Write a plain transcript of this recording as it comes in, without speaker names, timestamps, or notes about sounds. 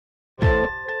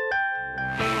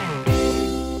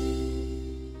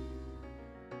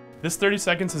This 30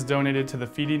 seconds is donated to the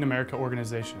Feeding America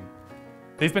organization.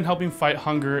 They've been helping fight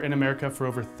hunger in America for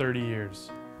over 30 years.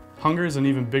 Hunger is an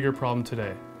even bigger problem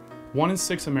today. 1 in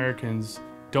 6 Americans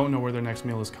don't know where their next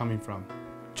meal is coming from.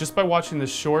 Just by watching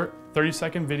this short,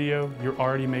 30-second video, you're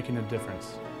already making a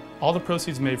difference. All the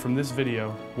proceeds made from this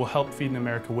video will help Feeding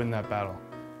America win that battle.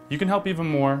 You can help even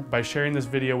more by sharing this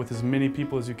video with as many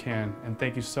people as you can, and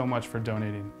thank you so much for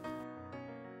donating.